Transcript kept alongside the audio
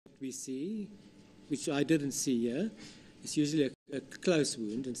we see, which I didn't see here, is usually a close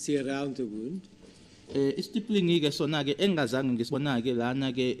wound and see around the wound. Stippling ke sona ke engazange ngisibona ke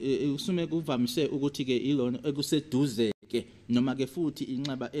lana ke usume kuvamise ukuthi ke ilona ekuseduze ke noma ke futhi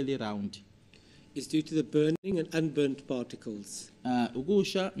inxeba eli round. It's due to the burning and unburnt particles.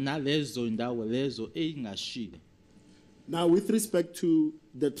 Ukusha nalezo indawo lezo eyingashile. Now, with respect to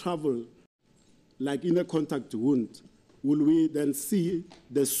the travel, like in a contact wound, will we then see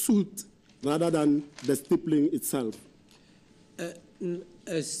the suit rather than the stippling itself?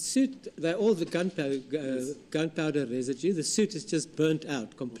 A suit, they're all the gunpowder residue. The suit is just burnt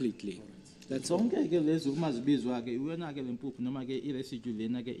out completely. That's all. Zonke ke lezo uma zibizwa ke uyona ke lempuphu noma ke iresidue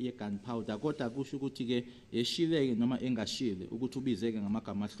lena ke ye gunpowder kodwa kusho ukuthi ke yeshileke noma engashile ukuthi ubizeke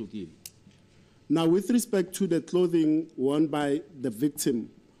ngamagama ahlukile. Now, with respect to the clothing worn by the victim,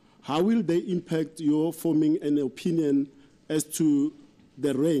 how will they impact your forming an opinion as to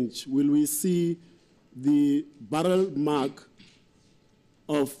the range? Will we see the barrel mark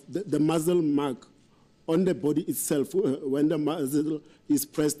of the muzzle mark on the body itself when the muzzle is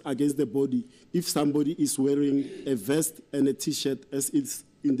pressed against the body, if somebody is wearing a vest and a T-shirt, as is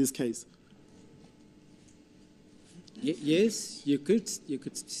in this case? Yes, you could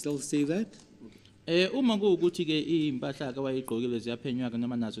still see that. Uma kuukuthi ke impahla ke wayigqokile ziyaphenywa ke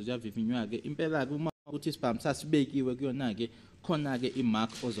noma nazo ziyavivinywa ke impela ke uma ukuthi isibhamu sasibekiwe kuyona ke khona ke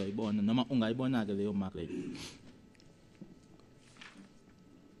imark ozoyibona noma ungayibona ke leyo mark leyo.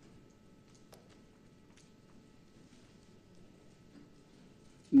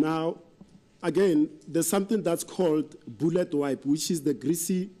 Now, again, there's something that's called bullet wipe, which is the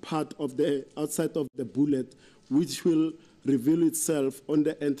greasy part of the outside of the bullet, which will reveal itself on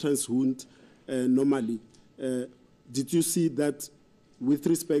the entrance wound normally. Did you see that with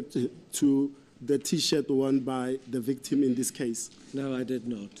respect to the T-shirt worn by the victim in this case? No, I did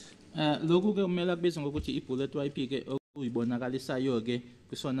not. Lokhu ke kumele kubizwe ngokuthi i-bullet wipe ke okuyibonakalisayo ke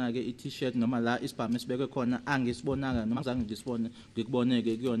kusona ke i-T-shirt noma la isibhamu esibekwe khona angisibonanga noma ngizange ngisibone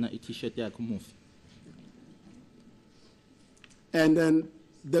ngikuboneke kuyona i-T-shirt yakhe umufi. And then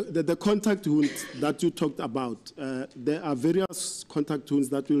the contact wounds that you talked about, there are various contact wounds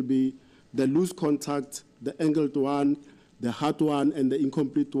that will be the loose contact, the angled one, the hard one, and the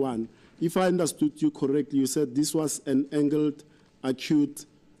incomplete one. If I understood you correctly, you said this was an angled acute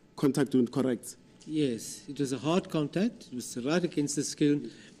contact wound, correct? Yes, it was a hard contact. It was right against the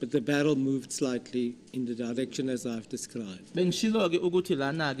skin, but the barrel moved slightly in the direction as I've described. Bengishilo ke ukuthi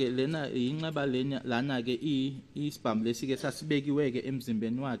lana ke lena inxeba lana ke isibhamu lesike sasibekiwe ke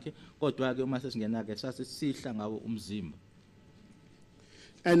emzimbeni wakhe kodwa ke uma sesingena ke sasisihla ngawo umzimba.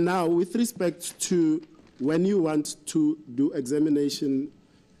 And now, with respect to when you want to do examination,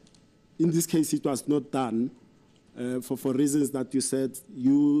 in this case it was not done, for reasons that you said,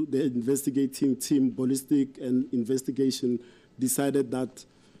 you, the investigating team, ballistic and investigation, decided that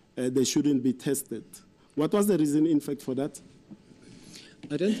they shouldn't be tested. What was the reason, in fact, for that?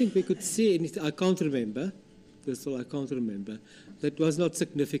 I don't think we could see anything. I can't remember. First of all, I can't remember. That was not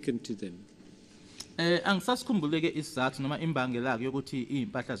significant to them. Angisasikhumbule ke isizathu noma imbangela ke yokuthi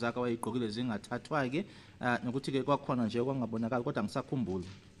impahla zakhe wayigqokile zingathathwa ke nokuthi ke kwakhona nje kwangabonakala kodwa angisakhumbuli.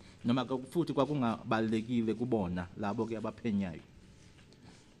 Noma futhi kwakungabalekile kubona labo ke abaphenyayo.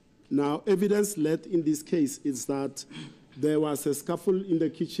 Now, evidence led in this case is that there was a scuffle in the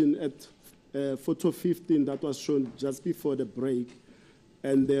kitchen at photo 15 that was shown just before the break,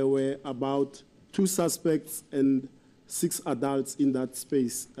 and there were about 2 suspects and 6 adults in that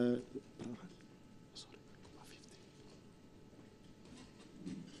space.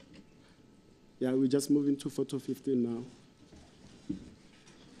 Yeah, we're just moving to photo 15 now.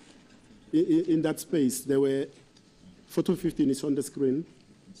 In that space, there were, photo 15 is on the screen.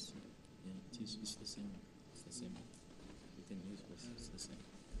 It's the same. It's the same. You can use this. It's the same.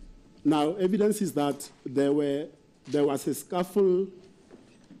 Now, evidence is that there was a scuffle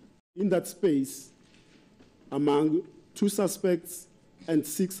in that space among 2 suspects and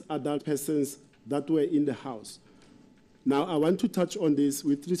 6 adult persons that were in the house. Now, I want to touch on this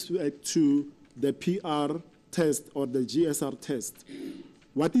with respect to the PR test or the GSR test.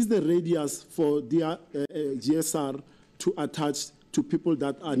 What is the radius for the GSR to attach to people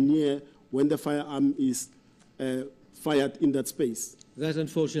that are near when the firearm is fired in that space? That,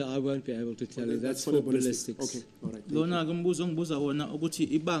 unfortunately, I won't be able to tell you. That's for ballistics. Okay, all right. Lona ke umbuzo ngibuza wona ukuthi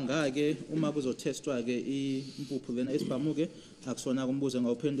ibanga ke uma kuzotestwa ke impuphu lena esibhamu ke akusona kumbuzo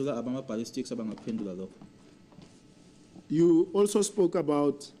ngawuphendula abama ballistics abangaphendula lokho. You also spoke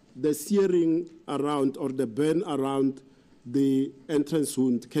about the searing around or the burn around the entrance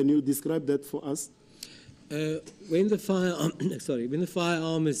wound. Can you describe that for us? When the firearm, when the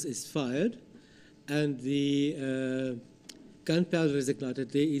firearm is fired and the gunpowder is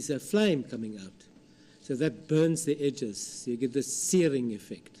ignited, there is a flame coming out. So that burns the edges. So you get the searing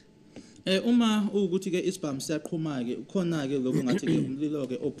effect. Uma ukuthi ke isibhamu siyaqhuma ke ukhona ke lokho ngathi ke umlilo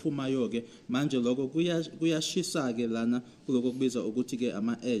ke ophumayo ke manje lokho kuyashisa ke lana kuloko kubiza ukuthi ke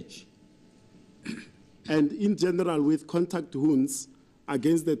ama edge. And in general, with contact wounds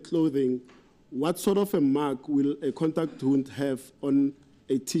against the clothing, what sort of a mark will a contact wound have on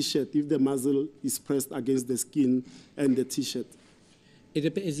a T-shirt if the muzzle is pressed against the skin and the T-shirt? It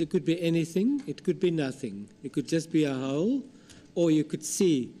depends. It could be anything. It could be nothing. It could just be a hole, or you could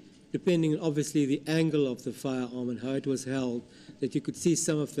see, depending on obviously the angle of the firearm and how it was held, that you could see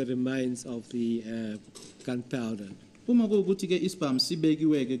some of the remains of the gunpowder. Uma ukuthi ke isibhamu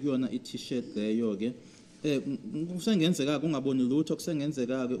sibekiwe ke kuyona i-T-shirt leyo ke kusengenzeka kungaboni lutho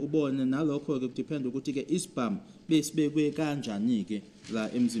kusengenzeka ke ubone nalokho ke depend ukuthi ke isibhamu besibekwe kanjani ke la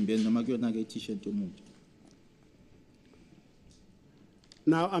emzimbeni noma kuyona ke i-T-shirt yomuntu.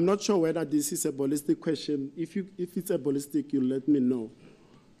 Now, I'm not sure whether this is a ballistic question. If it's a ballistic, you let me know.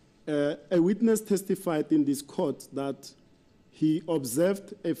 A witness testified in this court that he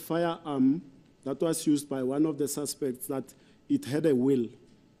observed a firearm that was used by one of the suspects, that it had a will.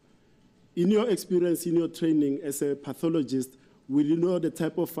 In your experience, in your training as a pathologist, will you know the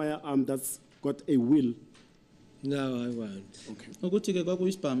type of firearm that's got a will? No, I won't. Okay. Ukuthi ke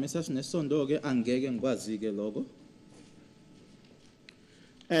kwakuyisibhamu esasinesondo ke angeke ngikwazi ke lokho.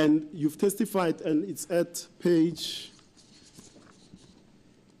 And you've testified, and it's at page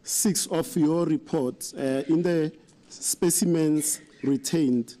 6 of your report, in the specimens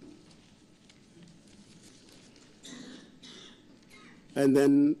retained. And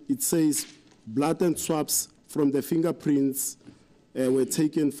then it says blood and swabs from the fingerprints were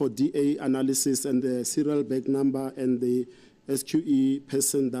taken for DA analysis, and the serial bag number and the SQE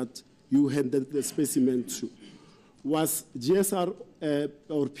person that you handed the specimen to. Was GSR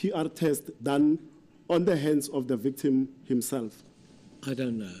or PR test done on the hands of the victim himself? I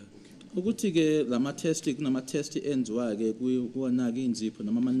don't know. Ukuthi ke lama test kunama test enziwa ke kuwona ke inzipho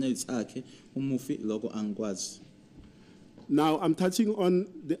noma ama nails akhe umufi lokho angikwazi. Now, I'm touching on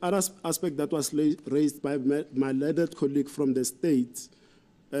the other aspect that was raised by my learned colleague from the state,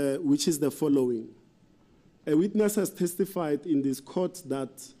 which is the following. A witness has testified in this court that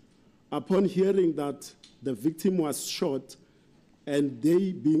upon hearing that the victim was shot and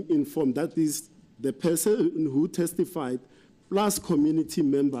they being informed, that is the person who testified plus community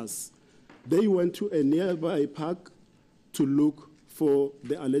members, they went to a nearby park to look for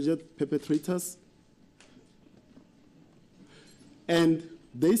the alleged perpetrators. And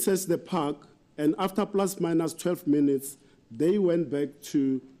they searched the park, and after plus minus 12 minutes, they went back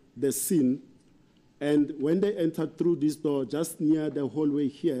to the scene. And when they entered through this door, just near the hallway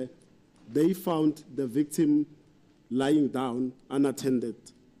here, they found the victim lying down, unattended.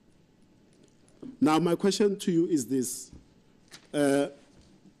 Now, my question to you is this.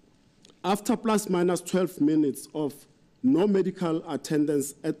 After plus minus 12 minutes of no medical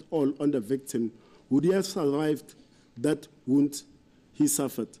attendance at all on the victim, would he have survived that wound he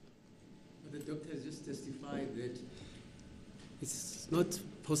suffered? The doctor has just testified that it's not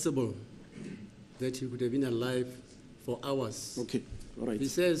possible that he could have been alive for hours. Okay, all right. He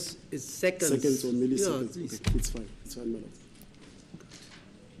says it's seconds. Seconds or milliseconds. Yeah, Okay, it's fine. It's fine, madam.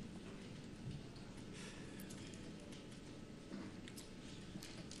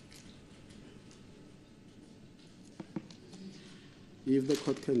 If the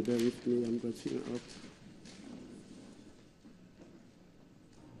court can bear with me, I'm getting out.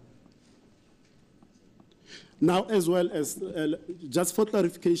 Now, as well as, just for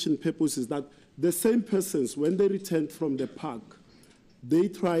clarification purposes, that the same persons, when they returned from the park, they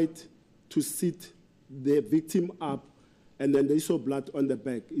tried to sit the victim up, and then they saw blood on the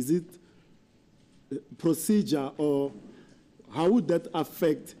back. Is it procedure, or how would that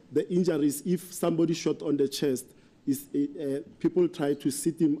affect the injuries if somebody shot on the chest? Is people try to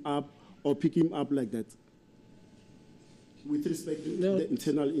sit him up or pick him up like that? With respect to the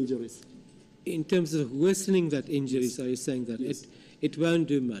internal injuries. In terms of worsening that injuries, are you saying that? Yes. It won't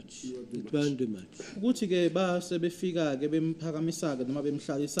do much. It won't do much. Ukuthi ke base befika ke bemphakamisa ke noma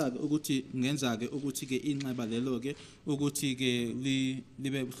bemhlalisa ke ukuthi ngenza ke ukuthi ke inxeba lelo ke ukuthi ke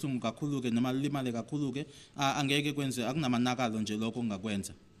libe buhlungu kakhulu ke noma limale kakhulu ke angeke kwenze akunamanakalo nje lokho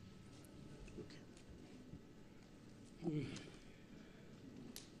ongakwenza.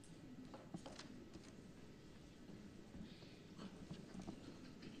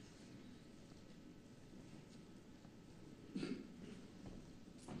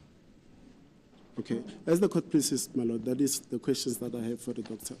 Okay. As the court pleases, my lord, that is the questions that I have for the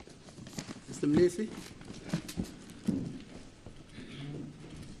doctor. Mr. Mnisi?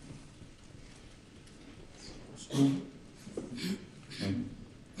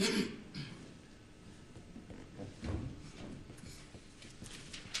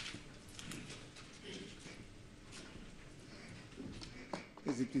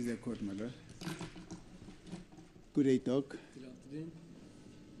 As it is the court, my lord. Good day, Doc. Good afternoon.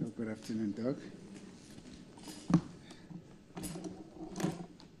 Oh, good afternoon, Doc.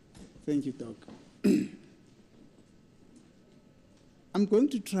 Thank you, Doc. I'm going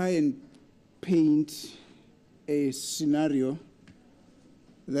to try and paint a scenario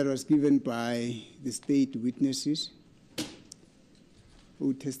that was given by the state witnesses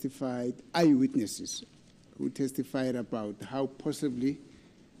who testified, eyewitnesses who testified about how possibly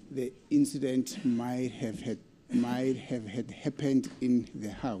the incident might have had happened in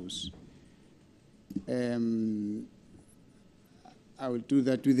the house. I will do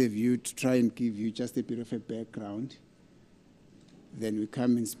that with a view to try and give you just a bit of a background. Then we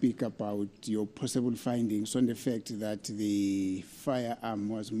come and speak about your possible findings on the fact that the firearm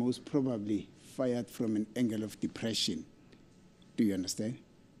was most probably fired from an angle of depression. Do you understand?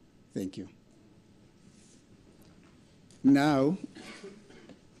 Thank you. Now,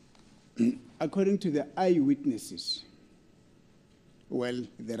 according to the eyewitnesses, well,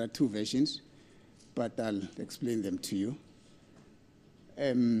 there are two versions, but I'll explain them to you.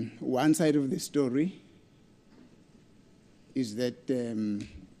 One side of the story is that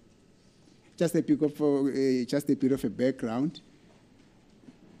just a bit of a background.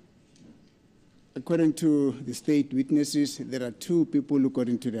 According to the state witnesses, there are two people who got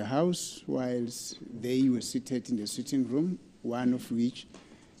into the house whilst they were seated in the sitting room, one of which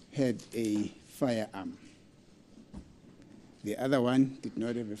had a firearm. The other one did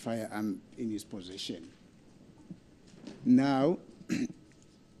not have a firearm in his possession. Now,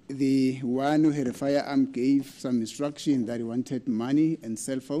 the one who had a firearm gave some instruction that he wanted money and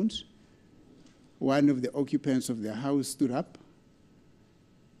cell phones. One of the occupants of the house stood up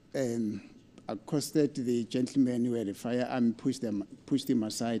and accosted the gentleman who had a firearm, pushed him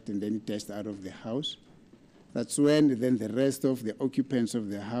aside, and then he dashed out of the house. That's when then the rest of the occupants of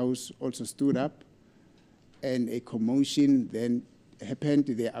the house also stood up, and a commotion then happened.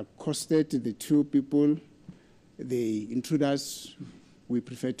 They accosted the two people, the intruders. We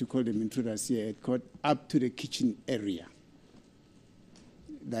prefer to call them intruders here at court, up to the kitchen area.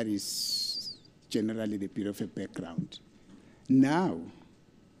 That is generally the bit of a background. Now,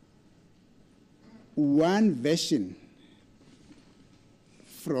 one version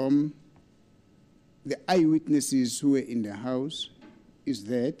from the eyewitnesses who were in the house is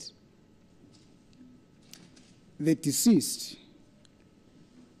that the deceased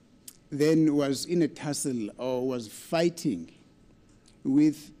then was in a tussle or was fighting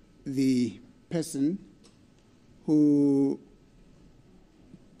with the person who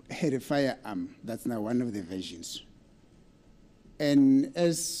had a firearm. That's now one of the versions. And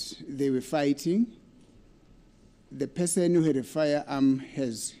as they were fighting, the person who had a firearm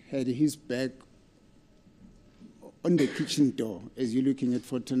had his back on the kitchen door, as you're looking at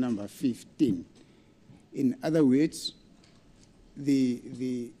photo number 15. In other words,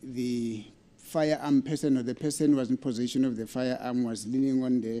 the firearm person, or the person who was in possession of the firearm, was leaning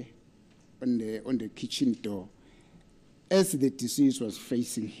on the kitchen door as the deceased was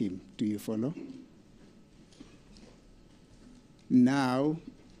facing him. Do you follow? Now,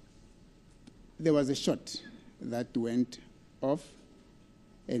 there was a shot that went off,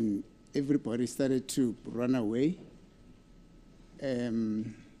 and everybody started to run away.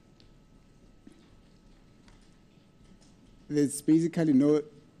 There's basically no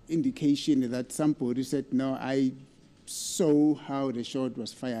indication that somebody said, no, I saw how the shot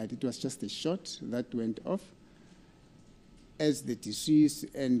was fired. It was just a shot that went off as the deceased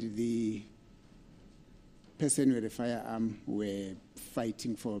and the person with the firearm were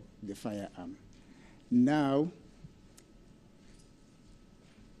fighting for the firearm. Now,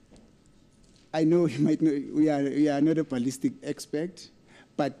 I know you might know we are not a ballistic expert,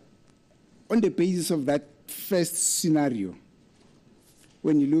 but on the basis of that first scenario,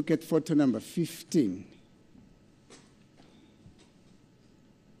 when you look at photo number 15,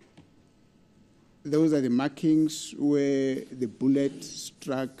 those are the markings where the bullet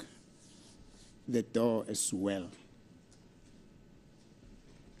struck the door as well.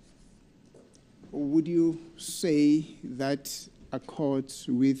 Would you say that accords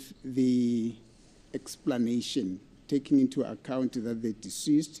with the explanation, taking into account that the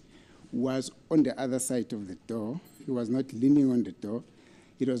deceased was on the other side of the door, he was not leaning on the door,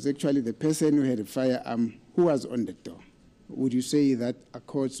 it was actually the person who had a firearm who was on the door. Would you say that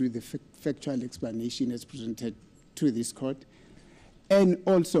accords with the factual explanation as presented to this court? And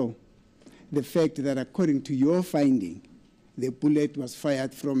also, the fact that according to your finding, the bullet was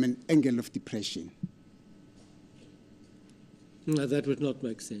fired from an angle of depression. No, that would not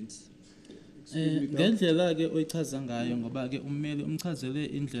make sense. Ngendlela ke oyichaza ngayo ngoba ke ummeli umchazele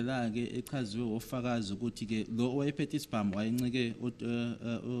indlela ke echaziwe ofakazi ukuthi ke lo owayephethe isibhamu wayencike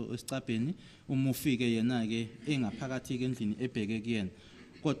esicabheni uma ufike yena ke engaphakathi ke endlini ebheke kuyena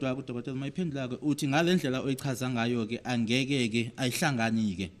kodwa udokotela mayiphendula ke uthi ngalendlela oyichaza ngayo ke angeke ke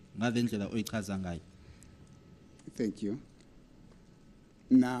ayihlangani ke ngalendlela oyichaza ngayo. Thank you.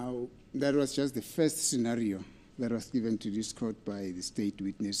 Now, that was just the first scenario that was given to this court by the state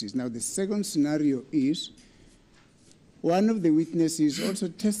witnesses. Now, the second scenario is one of the witnesses also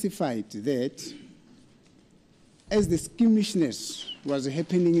testified that as the skirmishness was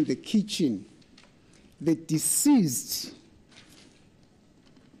happening in the kitchen, the deceased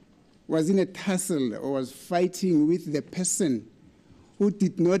was in a tussle or was fighting with the person who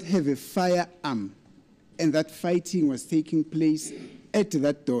did not have a firearm, and that fighting was taking place at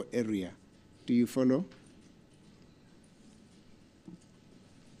that door area. Do you follow?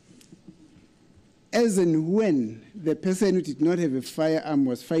 As and when the person who did not have a firearm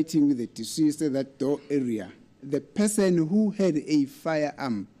was fighting with the deceased at that door area, the person who had a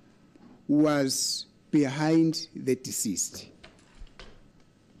firearm was behind the deceased.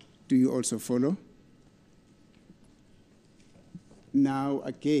 Do you also follow? Now,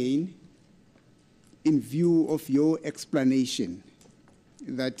 again, in view of your explanation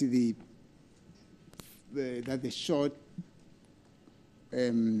that the shot,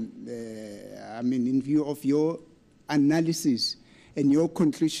 in view of your analysis and your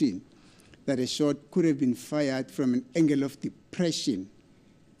conclusion that a shot could have been fired from an angle of depression,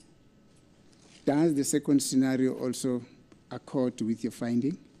 does the second scenario also accord with your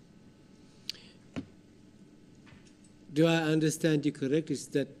finding? Do I understand you correctly? Is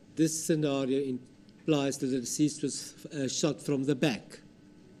that this scenario implies that the deceased was shot from the back?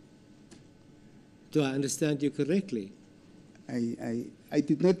 Do I understand you correctly? I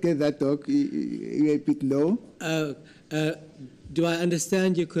did not get that, Doc. You're a bit low. Do I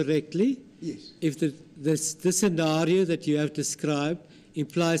understand you correctly? Yes. If the scenario that you have described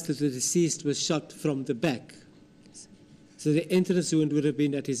implies that the deceased was shot from the back, so the entrance wound would have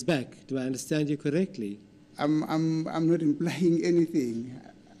been at his back. Do I understand you correctly? I'm not implying anything.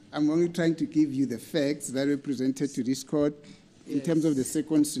 I'm only trying to give you the facts that were presented to this court. In terms of the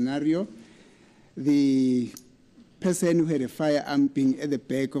second scenario, the person who had a firearm being at the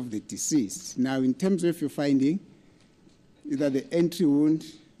back of the deceased. Now, in terms of your finding, is that the entry wound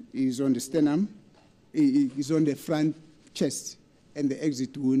is on the sternum, is on the front chest, and the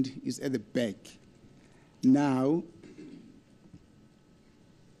exit wound is at the back. Now,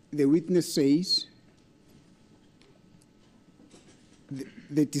 the witness says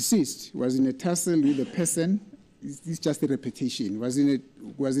the deceased was in a tussle with a person. This is just a repetition. Was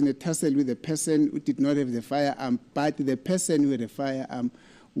in a tussle with a person who did not have the firearm, but the person who had a firearm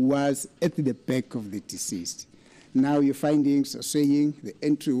was at the back of the deceased. Now your findings are saying the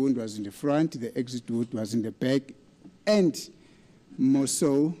entry wound was in the front, the exit wound was in the back, and more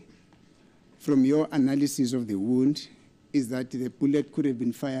so, from your analysis of the wound, is that the bullet could have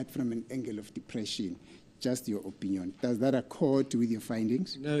been fired from an angle of depression. Just your opinion. Does that accord with your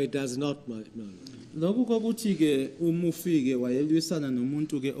findings? No, it does not. No. Lokhu kokuthi ke uma ufike wayelwisana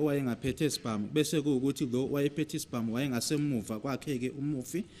nomuntu ke owayengaphethe isibhamu bese kuukuthi lo wayephethe isibhamu wayengasemuva kwakhe ke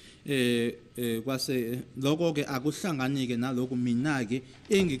umufi kwase lokho ke akuhlangani ke naloku mina ke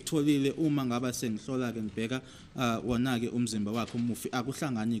engikutholile uma ngaba sengihlola ke ngibheka wona ke umzimba wakhe umufi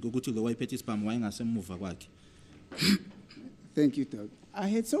akuhlangani ke ukuthi lo wayephethe isibhamu wayengasemuva kwakhe. Thank you, Doc. I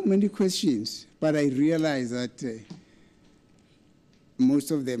had so many questions, but I realized that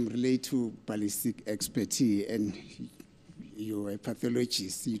most of them relate to ballistic expertise, and you're a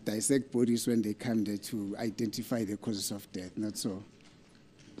pathologist. You dissect bodies when they come there to identify the causes of death, not so.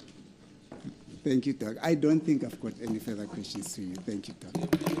 Thank you, Doc. I don't think I've got any further questions to you. Thank you, Doc.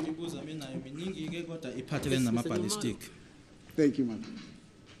 Thank you, ma'am.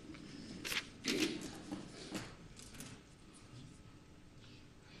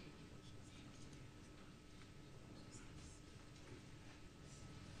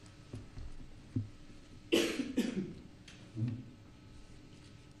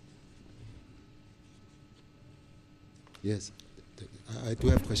 Yes, I do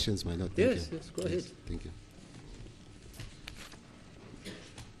have questions, my lord. Yes, go ahead. Thank you.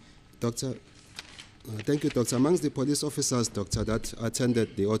 Doctor, Thank you, Doctor. Amongst the police officers, Doctor, that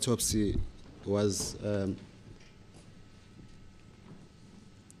attended the autopsy was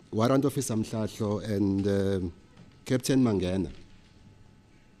Warrant Officer Mhlahlo and Captain Mangena.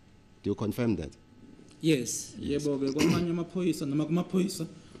 Do you confirm that? Yes. Yebo ke kwamanye amaphoyisa noma kumaphoyisa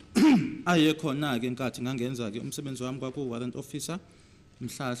ayekhona ke nkathi ngangenza ke umsebenzi wami kwaku warrant officer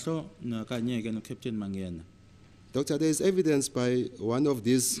Mhlahlo kanye ke no Captain Mangena. Doctor, there is evidence by one of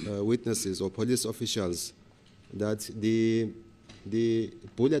these witnesses or police officials that the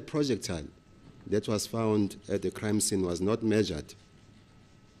bullet projectile that was found at the crime scene was not measured.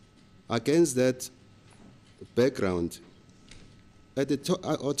 Against that background, at the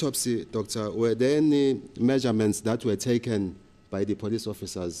autopsy, Doctor, were there any measurements that were taken by the police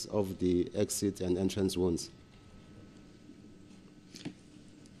officers of the exit and entrance wounds?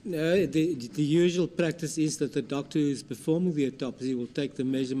 No, the usual practice is that the doctor who is performing the autopsy will take the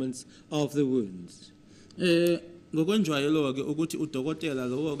measurements of the wounds. Ngokwenjwayelo ke ukuthi udokotela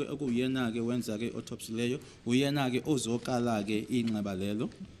lowo ke okuyena ke wenza ke autopsy leyo uyena ke ozokala ke inxeba lelo.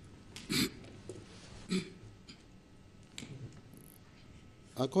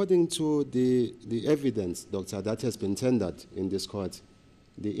 According to the evidence, Doctor, that has been tendered in this court,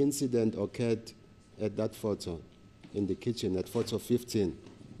 the incident occurred at that photo in the kitchen at photo 15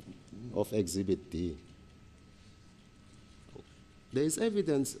 of Exhibit D. There is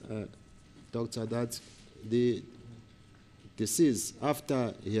evidence, Doctor, that the deceased,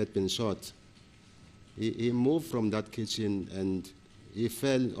 after he had been shot, he moved from that kitchen and he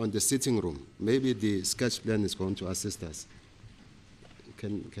fell on the sitting room. Maybe the sketch plan is going to assist us.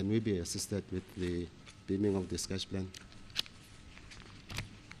 Can we be assisted with the beaming of the sketch plan?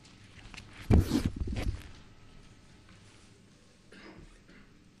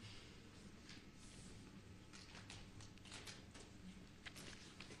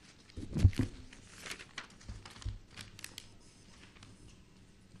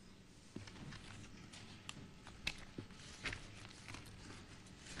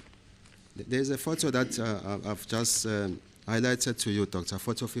 There's a photo that I've just highlighted to you, Doctor,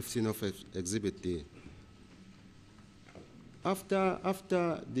 photo 15 of Exhibit D.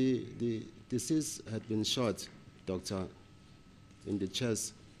 After the deceased had been shot, Doctor, in the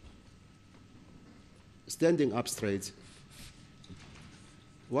chest, standing up straight,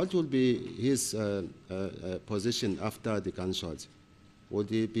 what will be his position after the gunshot? Would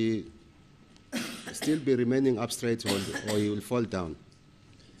he still be remaining up straight or he will fall down?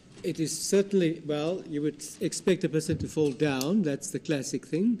 It is certainly, well, you would expect a person to fall down, that's the classic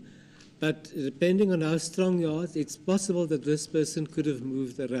thing, but depending on how strong you are, it's possible that this person could have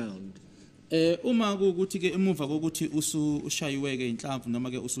moved around. Uma ukuthi ke emuva kokuthi ushayiweke inhlamvu noma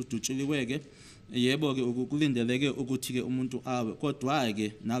ke usudutshuliweke yebo ke ukulindeleke ukuthi ke umuntu awe kodwa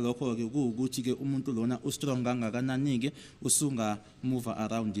ke nalokho ke ukuthi ke umuntu lona ustrong kangakanani ke usunga move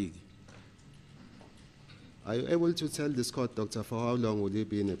around ke. Are you able to tell this court, Doctor, for how long will he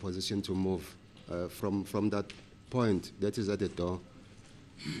be in a position to move from that point that is at the door?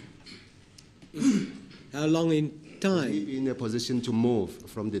 How long in time? Will he be in a position to move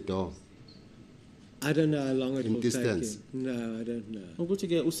from the door? I don't know how long it In will distance? take him. No, I don't know. Ukuthi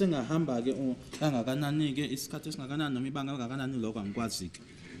ke usengahamba ke kangakanani ke isikhathi esingakanani noma ibanga kangakanani lokho angikwazi ke.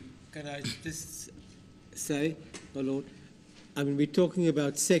 Can I just say, my Lord, I mean, we're talking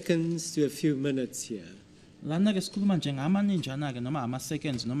about seconds to a few minutes here. Lana ke sikhuluma nje ngamaninjana ke noma ama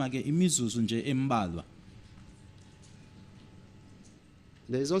seconds noma ke imizuzu nje embalwa.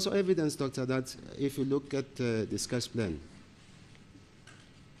 There is also evidence, Doctor, that if you look at the sketch plan,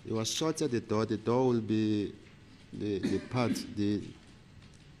 he was shot at the door will be the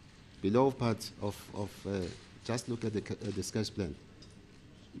below part of just look at the sketch plan.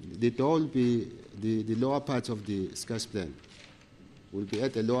 The door will be, the lower part of the sketch plan will be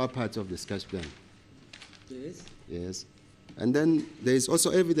at the lower part of the sketch plan. Yes. Yes. And then there is also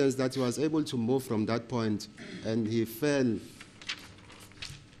evidence that he was able to move from that point and he fell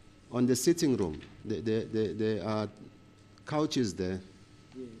on the sitting room. There are couches there.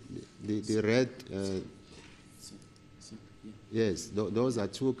 The red, yes, those are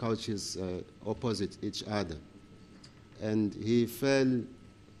two couches opposite each other. And he fell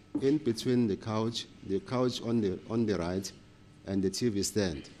in between the couch on the right, and the TV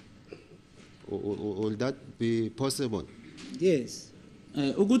stand. Will that be possible? Yes.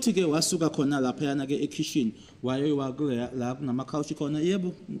 Ukuthi ke wasuka khona lapha yana ke ekitchen waye wakule la kunama couch khona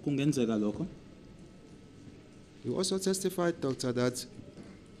yebo kungenzeka lokho. You also testified, Doctor, that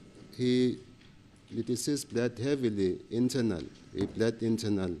the deceased bled heavily internal. He bled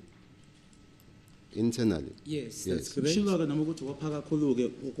internal internally. Yes, Yes. that's correct. Shilo-ke noma ukuthi wopha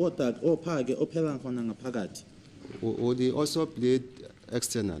kakhulu-ke, kodwa opha-ke ophela khona ngaphakathi. Would he also bleed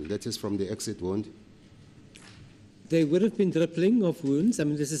external, that is from the exit wound? There would have been dripping of wounds. I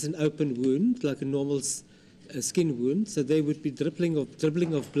mean, this is an open wound, like a normal skin wound. So there would be dribbling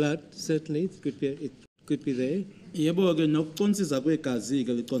of blood. Certainly, it could be there. Yebo-ke nokuconsiza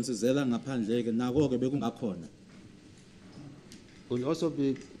kwegazi-ke liconsizela ngaphandle-ke nako-ke bekungakhona. Will also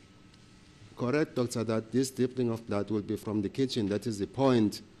be correct, doctor, that this dripping of blood will be from the kitchen, that is the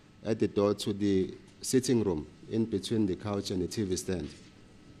point at the door to the sitting room, in between the couch and the TV stand.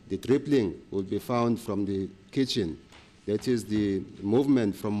 The dripping will be found from the kitchen, that is the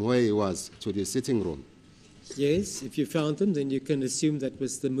movement from where he was to the sitting room. Yes, if you found them, then you can assume that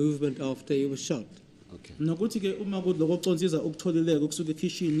was the movement after he was shot. Okay. Nokuthi-ke uma lokho consiza ukutholileke ukusuka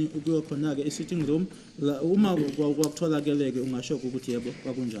ekhishini ukuya khona-ke e-sitting room, uma kwakutholakele-ke ungasho ukuthi yebo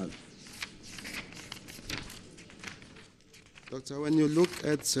kwakunjalo. Doctor, when you look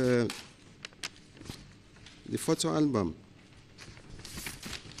at the photo album,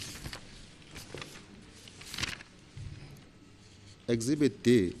 Exhibit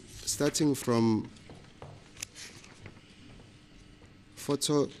D, starting from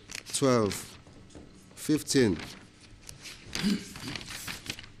photo 12, 15,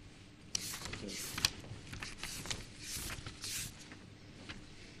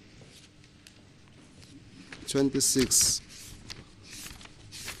 26.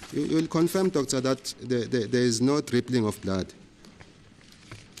 You will confirm, doctor, that there is no dripping of blood.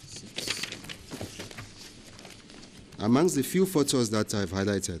 Amongst the few photos that I've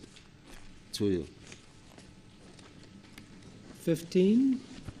highlighted to you. 15,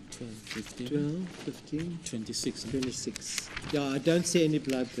 12, 15, 12, 15, 26. 26. Yeah, I don't see any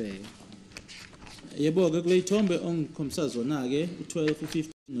blood there. Yebo-ke kule ithombe ongikhombisa zona-ke, u-12, u-15,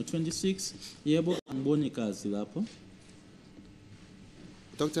 no-26, yebo angiboni igazi lapho.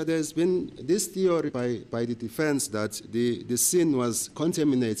 Doctor, there's been this theory by the defense that the scene was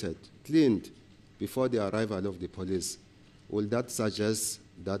contaminated, cleaned, before the arrival of the police. Will that suggest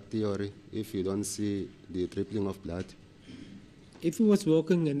that theory if you don't see the dripping of blood? If he was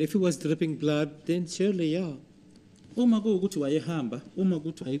walking and if he was dripping blood, then surely, yeah. Uma kuwukuthi wayehamba, uma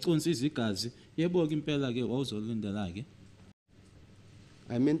kuthi wayiconsiza igazi, yebo-ke impela-ke wawuzolindela-ke.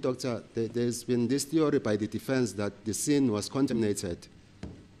 I mean, doctor, there's been this theory by the defense that the scene was contaminated,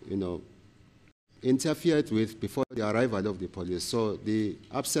 interfered with before the arrival of the police. So the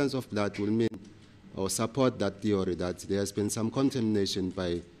absence of blood will mean or support that theory that there has been some contamination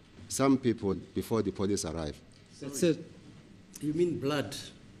by some people before the police arrive. That's it. You mean blood?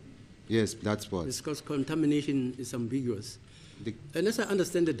 Yes, blood spots. It's because contamination is ambiguous. The- And as I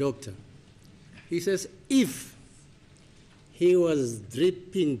understand the doctor, he says if he was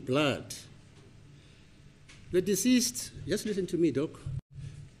dripping blood, the deceased, just listen to me, doc,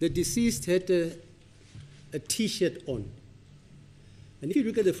 the deceased had a T-shirt on. And if you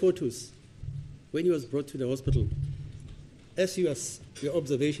look at the photos, when he was brought to the hospital, as your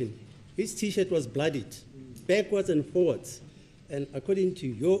observation, his T-shirt was bloodied, backwards and forwards. And according to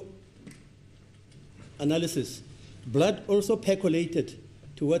your analysis, blood also percolated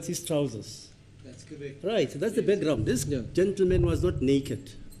towards his trousers. That's correct. Right, that's the background. This Yeah. gentleman was not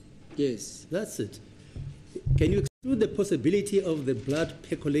naked. Yes. That's it. Can you exclude the possibility of the blood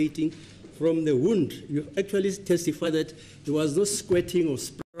percolating from the wound? You actually testify that there was no squirting or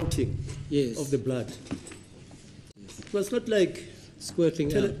sprouting Yes. of the blood. It was not like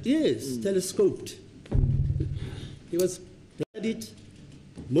Squirting out. telescoped. He was bloodied.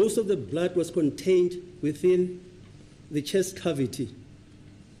 Most of the blood was contained within the chest cavity.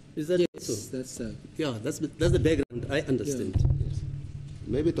 Is that Yes, so? that's so. Yeah, that's the background. I understand.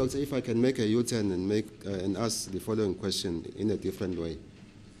 Maybe, doctor, if I can make a U-turn and and ask the following question in a different way.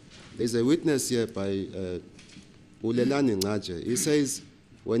 There's a witness here by Ulelani Ngaje. He says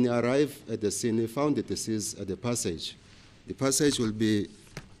when he arrived at the scene, he found the deceased at the passage. The passage will be,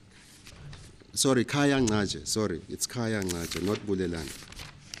 sorry, Kaya Ngaje. Sorry, it's Kaya Ngaje, not Bulelani.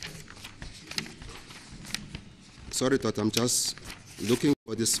 Sorry, doctor, I'm just looking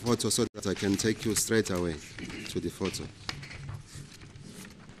for this photo so that I can take you straight away to the photo.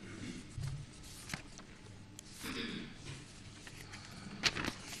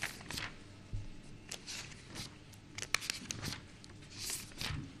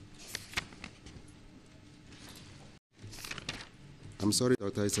 I'm sorry,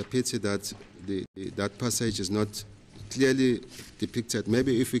 doctor, it's a pity that that passage is not clearly depicted.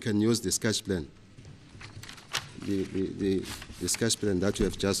 Maybe if we can use the sketch plan, the sketch plan that you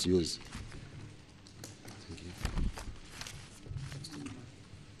have just used. Thank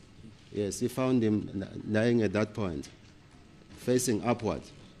you. Yes, he found him lying at that point, facing upward.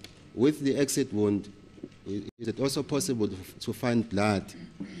 With the exit wound, is it also possible to find blood,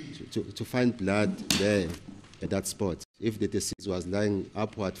 to find blood there at that spot? If the deceased was lying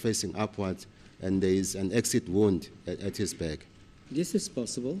upward, facing upward, and there is an exit wound at his back. This is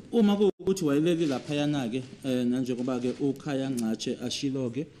possible. Uma kuwukuthi wayeleli laphayana ke nanjengoba ke ukhaya Ncatshe ashilo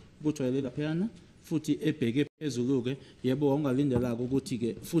ke ukuthi wayeleli laphayana futhi ebheke phezulu ke yebo wawungalindelanga ukuthi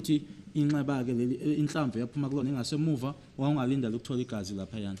ke futhi inxeba ke leli inhlamvu yaphuma kulona engasemuva wawungalindela ukuthola igazi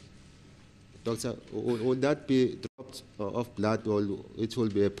laphayana. Doctor, would that be drops of blood, or it will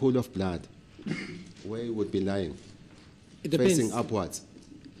be a pool of blood where he would be lying, It depends. facing upwards?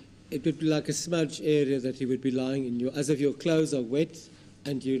 It would be like a smudge area that he would be lying in, as if your clothes are wet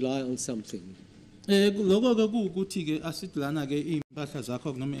and you lie on something. Lokho ke kuukuthi ke asithi lana ke impahla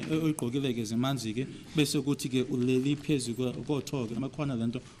zakho noma oyigqokile ke zimanzi ke bese kuthi ke uleli phezulu kotho ke amakhona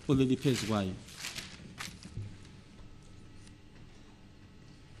lento oleli phezulu kwayo.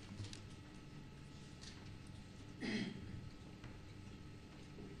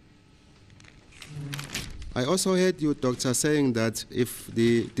 I also heard you, doctor, saying that if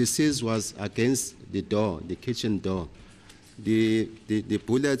the deceased was against the door, the kitchen door, the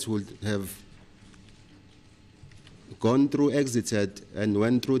bullets would have gone through, exited, and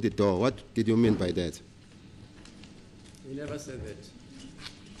went through the door. What did you mean by that? You never said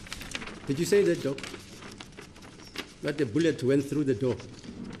that. Did you say that, Doc? That the bullet went through the door?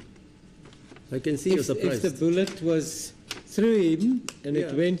 I can see you're surprised. If the bullet was through him and it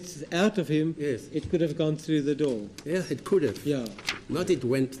Yeah. went out of him, Yes. it could have gone through the door. Yeah, it could have. Yeah. Not it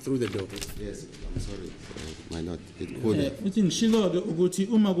went through the door. Yes, I'm sorry, my not. It could have. Uthi ngishilo ke ukuthi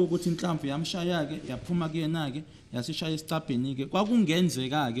uma kuukuthi inhlamvu yamshaya ke yaphuma kuyena ke yasishaya esitabhini ke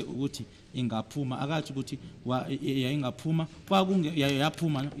kwakungenzeka ke ukuthi ingaphuma akathi ukuthi yayingaphuma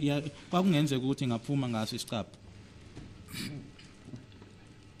yaphuma kwakungenzeka ukuthi ingaphuma ngaso isiqapho.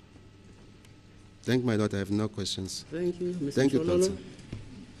 Thank my Lord, I have no questions. Thank you, Mr. Thank you, Chololo. doctor.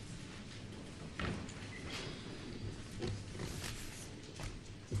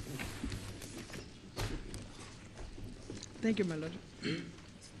 Thank you, my lord.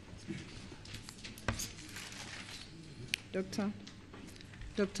 Dr.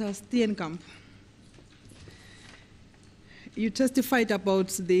 Steenkamp, you testified about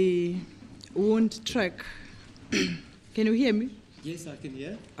the wound track. Can you hear me? Yes, I can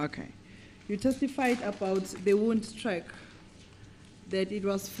hear. Okay. You testified about the wound track, that it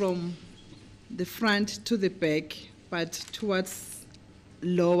was from the front to the back, but towards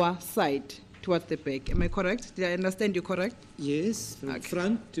lower side, towards the back. Am I correct? Did I understand you correct? Yes, from Okay.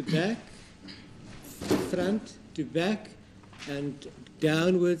 front to back, and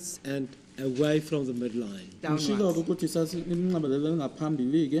downwards and away from the midline. Ngishilo Downwards. ukuthi sathi inqabelelo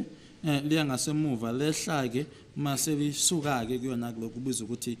ngaphambili ke liya ngasemuva lehla ke mase lisuka ke kuyona lokho kubizwa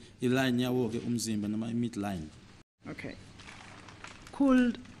ukuthi iline yawo ke umzimba noma midline. Okay.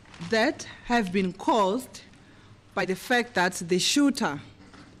 Could that have been caused by the fact that the shooter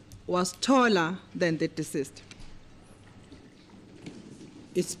was taller than the deceased?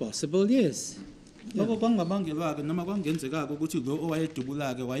 It's possible, yes. Lokho kwangabangelwa ke noma kwangenzeka ukuthi lo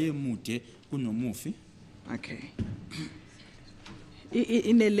owayedubula ke wayemude kunomufi. Okay.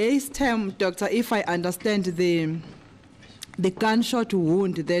 In a lay's term, doctor, if I understand the gunshot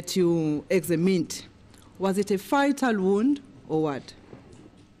wound that you examined, was it a fatal wound or what?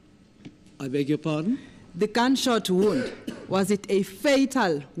 I beg your pardon? The gunshot wound, was it a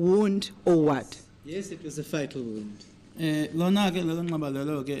fatal wound or what? Yes, it was a fatal wound. Lona ke lelo nqaba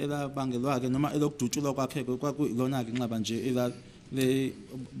lelo ke elabangelwa ke noma elokudutshulwa kwakhe kwakuyilona ke nqaba nje ela le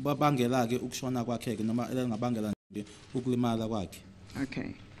babangela ke ukushona kwakhe ke noma elangabangela nje ukulimala kwakhe.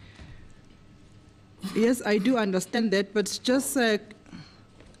 Okay. Yes, I do understand that, but just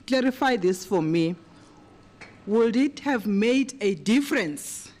clarify this for me. Would it have made a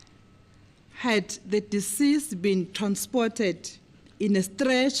difference had the deceased been transported in a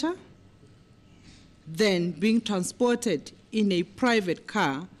stretcher than being transported in a private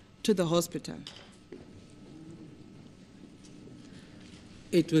car to the hospital?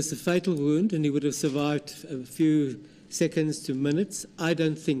 It was a fatal wound and he would have survived a few seconds to minutes. I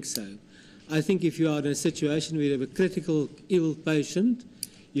don't think so. I think if you are in a situation where you have a critical ill patient,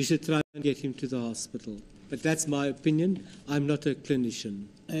 you should try and get him to the hospital. But that's my opinion. I'm not a clinician.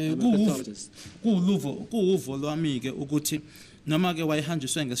 I'm a pathologist. Kuwuvo lwami ke ukuthi noma ke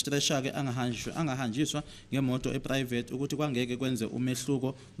wayihanjiswe ngestretcher ke angahanjiswa ngemoto eprivate ukuthi kwangeke kwenze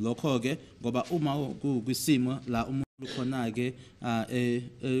umehluko lokho ke ngoba uma kwisimo la umuntu khona ke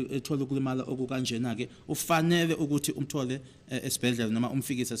ethola ukulimala okukanjena ke ufanele ukuthi umthole esibhedlela noma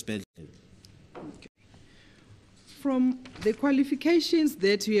umfikise esibhedlela. From the qualifications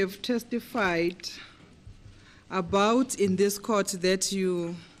that you have testified about in this court that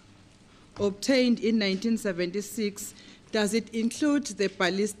you obtained in 1976, does it include the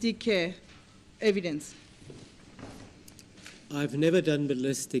ballistic evidence? I've never done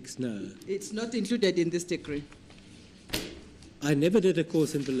ballistics, no. It's not included in this degree. I never did a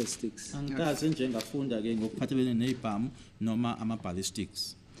course in ballistics. Angikaze nje ngafunda ke ngokuphathelene nezibhamu noma ama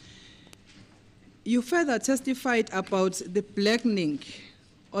ballistics. You further testified about the blackening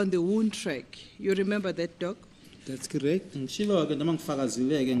on the wound track. You remember that, Doc? That's correct. Ngishilo ke noma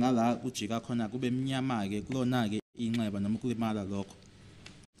ngifakazileke ngala kujika khona kube emnyama ke kulona ke inxeba noma kulimala lokho.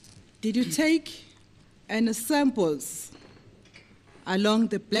 Did you take any samples along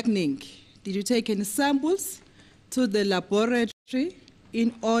the blackening? Did you take any samples to the laboratory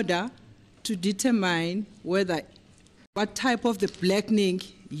in order to determine what type of the blackening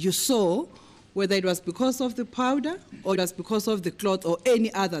you saw, whether it was because of the powder or it was because of the cloth or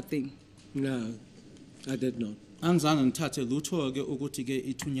any other thing? No, I did not. Angizange ngithathe lutho ke ukuthi ke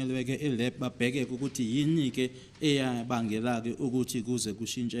ithunyelwe ke elab babheke ukuthi yini ke eyabangela ke ukuthi kuze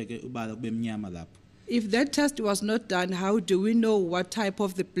kushintshe ke ubala kube emnyama lapho. If that test was not done, how do we know what type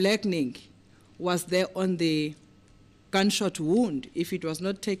of the blackening was there on the gunshot wound if it was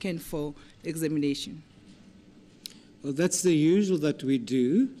not taken for examination? Well, that's the usual that we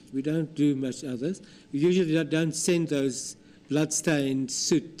do. We don't do much others. We usually don't send those blood-stained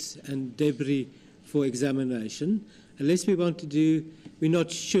soot and debris for examination, unless we want to do, we're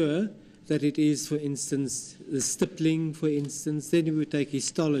not sure that it is, for instance, the stippling, for instance, then we would take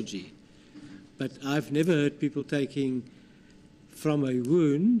histology. But I've never heard people taking from a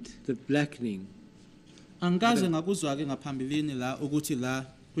wound the blackening. Angikaze ngakuzwa ke ngaphambilini la ukuthi la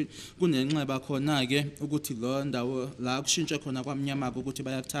kunenxeba khona ke ukuthi lo ndawo la kushintshe khona kwamnyama ukuthi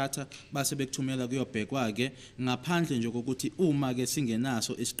bayakuthatha base bekuthumela kuyobhekwa ke ngaphandle nje kokuthi uma ke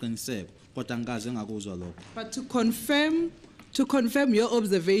singenaso isiqiniseko kodwa angikaze ngakuzwa lokho. But to confirm your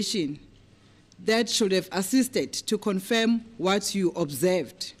observation, that should have assisted to confirm what you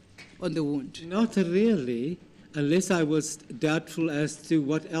observed on the wound. Not really, unless I was doubtful as to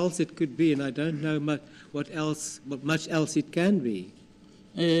what else it could be, and I don't know much else it can be.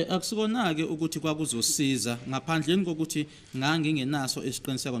 Akusikona ke ukuthi kwakuzosiza ngaphandleni kokuthi ngangingenaso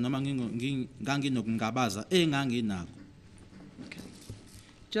isiqiniseko noma nganginokungabaza enganginako.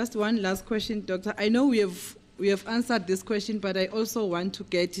 Just one last question, Doctor. I know we have answered this question, but I also want to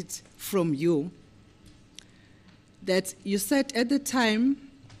get it from you. That you said at the time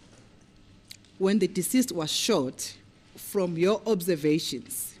when the deceased was shot, from your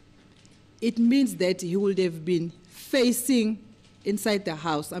observations, it means that he would have been facing inside the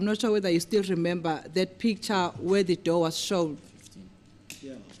house. I'm not sure whether you still remember that picture where the door was shown. 15.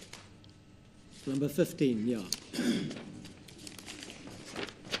 Yeah. Number 15, yeah.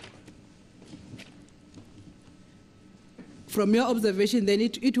 From your observation, then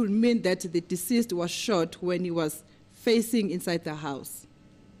it would mean that the deceased was shot when he was facing inside the house.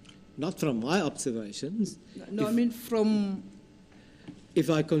 Not from my observations. No, I mean from... If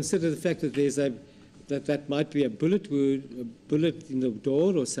I consider the fact that there's that might be a bullet wound, a bullet in the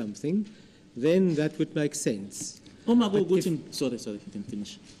door or something, then that would make sense. Sorry, you can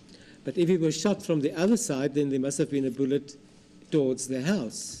finish. But if he was shot from the other side, then there must have been a bullet towards the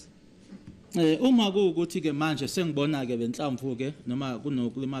house. Uma ukuthi ke manje sengibona ke benhlamvu ke noma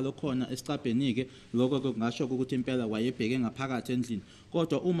kunokulimala khona esicabheni ke lokho kungasho ukuthi impela wayebheke ngaphakathi endlini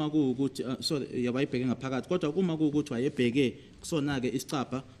kodwa uma ukuthi wayebheke ngaphakathi kodwa uma ukuthi wayebheke kusona ke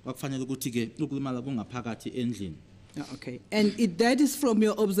isicabha kwakufanele ukuthi ke ukulimala kungaphakathi endlini. Okay, and that is from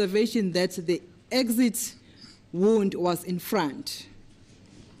your observation that the exit wound was in front?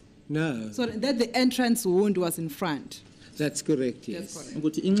 No. So that the entrance wound was in front? That's correct, yes. That's correct.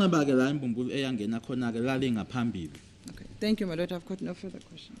 Ukuthi inxeba ke la imbumbulu eyangena khona ke lale ngaphambili. Okay, thank you, my lord. I've got no further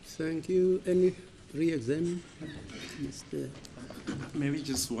questions. Thank you. Any re-exam, Mr. Maybe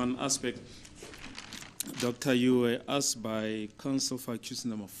just one aspect. Doctor, you were asked by counsel for accused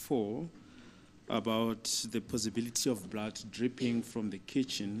number 4 about the possibility of blood dripping from the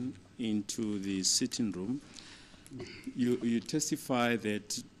kitchen into the sitting room. You testify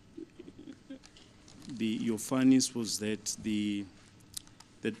that your findings was that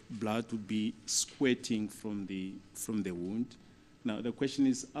that blood would be squirting from the wound. Now the question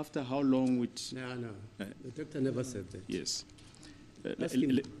is, after how long would... No. The doctor never said that. Yes. Ask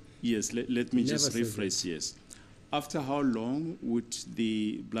him. Yes, let me He just never says rephrase, yes. After how long would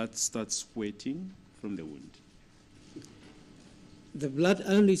the blood start sweating from the wound? The blood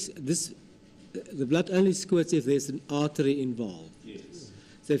only the blood only squirts if there's an artery involved. Yes.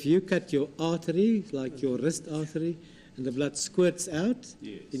 So if you cut your artery, like your wrist artery, and the blood squirts out,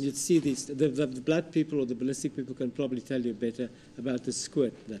 Yes. then you'd see these. The blood people or the ballistic people can probably tell you better about the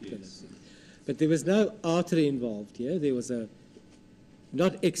squirt, that kind of Yes. thing. But there was no artery involved here. There was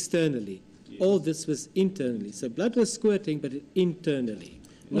not externally. Yes. All this was internally. So blood was squirting, but internally,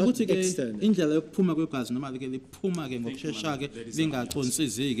 not ukuthi ke externally. indlela yokuphuma kwegazi noma ke liphuma ke ngokusheshsha ke That is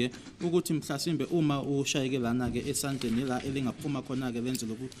lingaconsizi ke ukuthi mhlasimbe uma ushayeke lana ke esandleni la elingaphuma khona ke lenze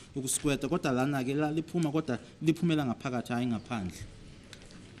ukuskweta kodwa lana ke la liphuma kodwa liphumela ngaphakathi hayi ngaphandle.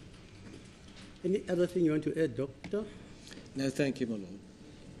 Any other thing you want to add, Doctor? No, thank you, my lord.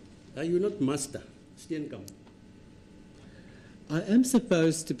 Are you not Master Steenkamp? I am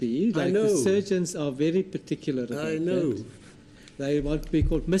supposed to be. I Like the know. surgeons are very particular about I know. that. They want to be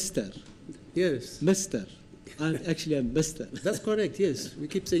called Mr. Yes. Mr. I'm actually a Mr. That's correct, yes. We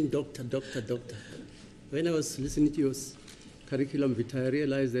keep saying doctor, doctor, doctor. When I was listening to your curriculum vitae, I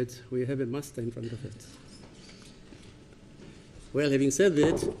realized that we have a master in front of it. Well, having said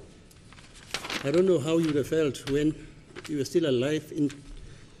that, I don't know how you would have felt when you were still alive in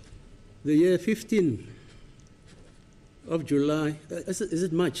the year 15 of July. Is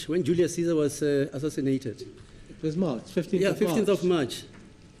it March, when Julius Caesar was assassinated? It was March, 15th Yeah, of 15th March. of March,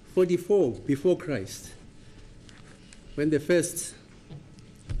 44 before Christ, when the first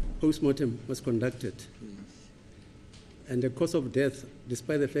post-mortem was conducted. And the cause of death,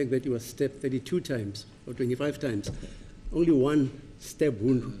 despite the fact that he was stabbed 32 times or 25 times, only one stab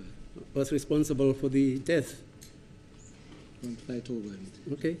wound was responsible for the death. One fatal wound.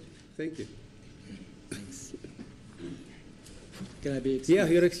 Okay, thank you. Thanks. Can I be excused? Yeah,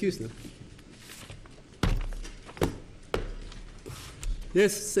 you're excused now.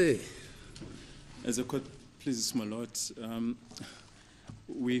 Yes, sir. As a court, please, my lord,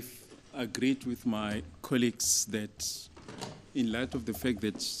 we've agreed with my colleagues that in light of the fact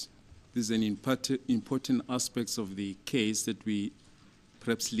that this is an important aspect of the case that we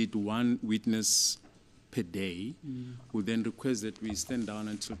perhaps lead one witness per day, we then request that we stand down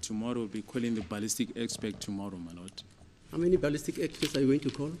until tomorrow. We'll be calling the ballistic expert tomorrow, my lord. How many ballistic experts are you going to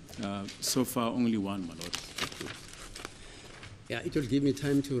call? So far, only one, my lord. Yeah, it will give me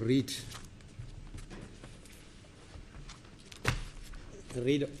time to read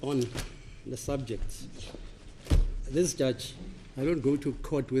on the subject. This judge, I don't go to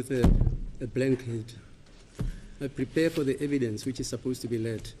court with a blank head. I prepare for the evidence which is supposed to be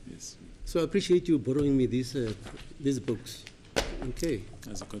led. Yes. So I appreciate you borrowing me these books. Okay.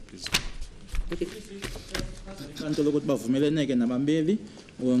 As a court, please. Okay. Kanti lokuthi bavumeleneke nabambeli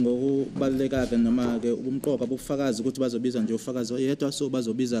ngokubaluleka ke noma ke ubumqoka bofakazi ukuthi bazobiza nje ufakazi oyedwa so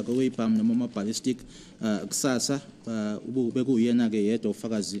bazobiza ke uyibhamu noma ama ballistic kusasa ube kuyena ke yedwa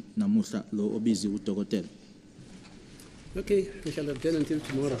ufakazi namuhla lo obizi udokotela. Okay, we shall have done until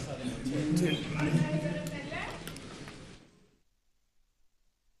tomorrow.